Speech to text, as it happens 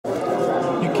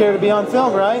care to be on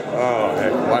film, right? Oh,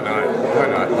 heck, why not? Why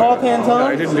not? Paul Pantone? No,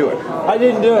 I didn't do it. I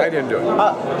didn't do it. I didn't do it.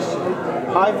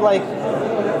 I've like...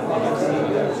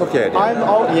 Okay, I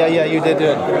did. Yeah, you did do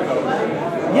it.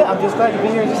 Yeah, I'm just glad to be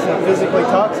here just to physically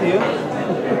talk to you.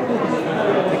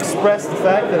 Express the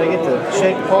fact that I get to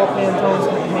shake Paul Pantone's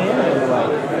hand and like,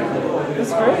 this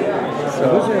is great.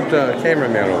 So who's that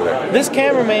cameraman over there? This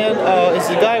cameraman is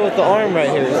the guy with the arm right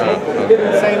here.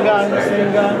 Same guy.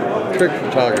 Trick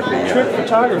photography. Yeah. Trick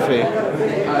photography.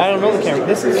 I don't know the camera.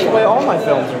 This is the way all my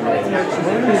films are made.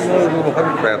 One of these little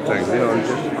hovercraft things, you know, and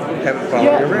just have it follow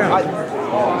you around.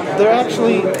 There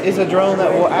actually is a drone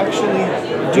that will actually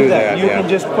do that. You can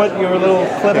just put your little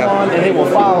clip on and it will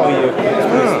follow you. It's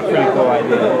a pretty cool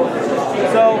idea.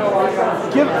 So,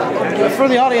 for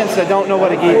the audience that don't know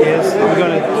what a GEET is, I'm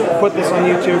going to put this on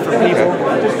YouTube for people.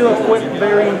 Just do a quick,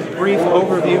 very brief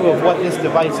overview of what this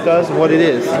device does and what it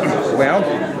is. Well,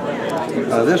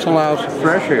 this allows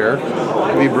fresh air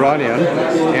to be brought in,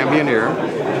 ambient air,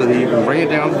 so that you can bring it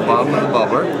down to the bottom of the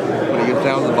bubbler. When it gets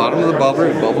down to the bottom of the bubbler,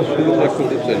 it bubbles through the liquid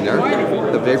that's in there.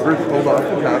 The vapor is pulled off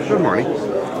the top of the morning.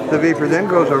 The vapor then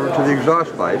goes over to the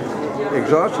exhaust pipe. The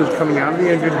exhaust is coming out of the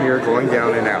engine here, going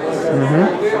down and out.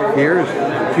 Here's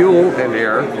fuel and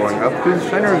air going up to the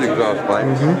center of the exhaust pipe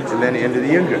and then into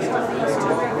the engine.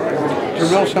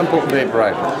 It's a real simple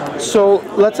vaporizer. So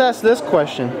let's ask this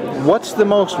question. What's the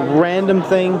most random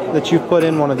thing that you've put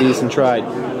in one of these and tried?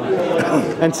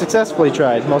 And successfully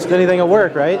tried? Most anything will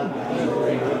work, right?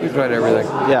 We've tried everything.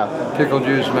 Yeah. Pickle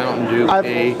juice, Mountain Dew,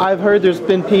 pea. I've heard there's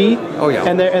been pee. Oh yeah.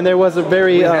 And there was a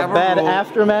very bad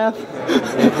aftermath.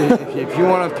 If you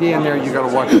want to pee in there, you got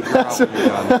to wash your jar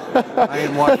out. I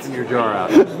ain't washing your jar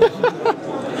out.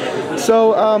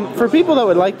 So, for people that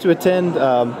would like to attend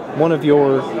one of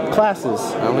your classes,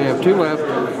 I only have 2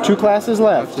 left. 2 classes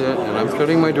left. That's it, and I'm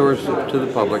shutting my doors to the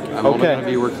public. I'm only going to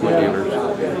be working with dealers.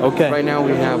 Okay. Right now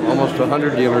we have almost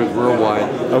 100 dealers worldwide.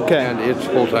 Okay. And it's a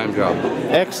full-time job.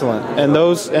 Excellent. And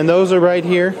those are right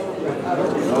here.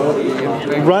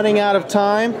 Running out of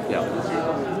time. Yeah.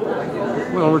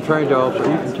 Well, we're trying to also.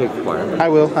 You can take the flyer. I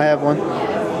will. I have one.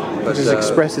 But, just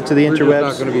express it to the interwebs. We're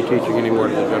just not going to be teaching anymore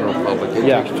to the general public. It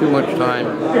takes too much time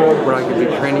where I could be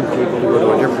training people to go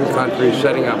to a different country,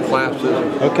 setting up classes.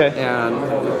 Okay. And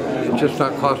it's just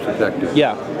not cost effective.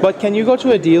 Yeah. But can you go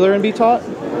to a dealer and be taught?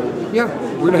 Yeah.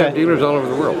 We're going to have dealers all over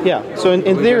the world. Yeah. So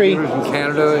in theory. Dealers in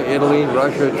Canada, Italy,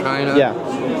 Russia, China. Yeah.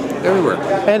 Everywhere.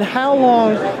 And how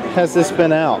long has this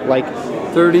been out? Like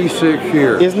 36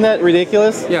 years. Isn't that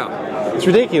ridiculous? Yeah. It's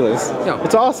ridiculous. Yeah.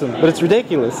 It's awesome, but it's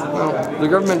ridiculous. Well, the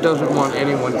government doesn't want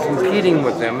anyone competing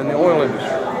with them in the oil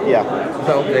industry. Yeah.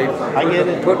 So they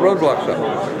put roadblocks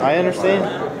up. I understand.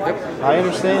 Yep. I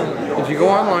understand. If you go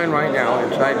online right now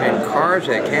and type in cars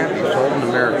that can't be sold in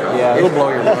America, it'll blow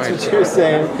your mind. That's what you're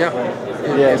saying. Yeah.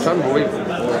 It's unbelievable.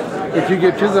 If you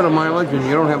get too good a mileage and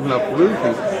you don't have enough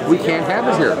pollution, we can't have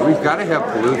it here. We've got to have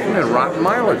pollution and rotten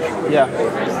mileage. Yeah.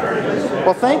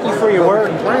 Well, thank you for your work.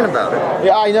 Complain about it.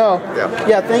 Yeah, I know. Yeah.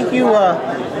 Yeah.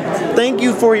 Thank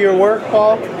you for your work,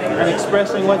 Paul, and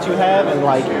expressing what you have and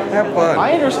like. Have fun.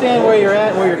 I understand where you're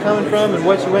at, where you're coming from, and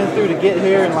what you went through to get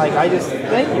here, and like I just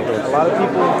thank you. A lot of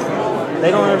people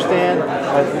they don't understand.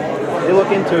 They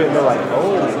look into it and they're like,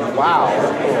 oh wow.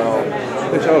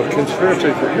 It's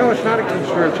conspiracy theory. No, it's not a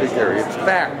conspiracy theory. It's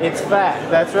fact. It's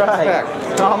fact. That's right.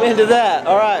 Fact. I'm into that.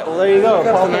 All right. Well, there you go.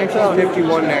 Paul Pantone.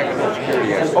 1951 National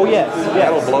Security Act. Oh yes.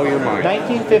 That'll blow your mind.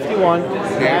 1951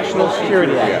 National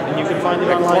Security Act, and you can find it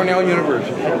online. Cornell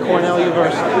University. At Cornell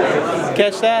University.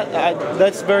 Catch that?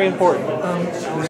 That's very important.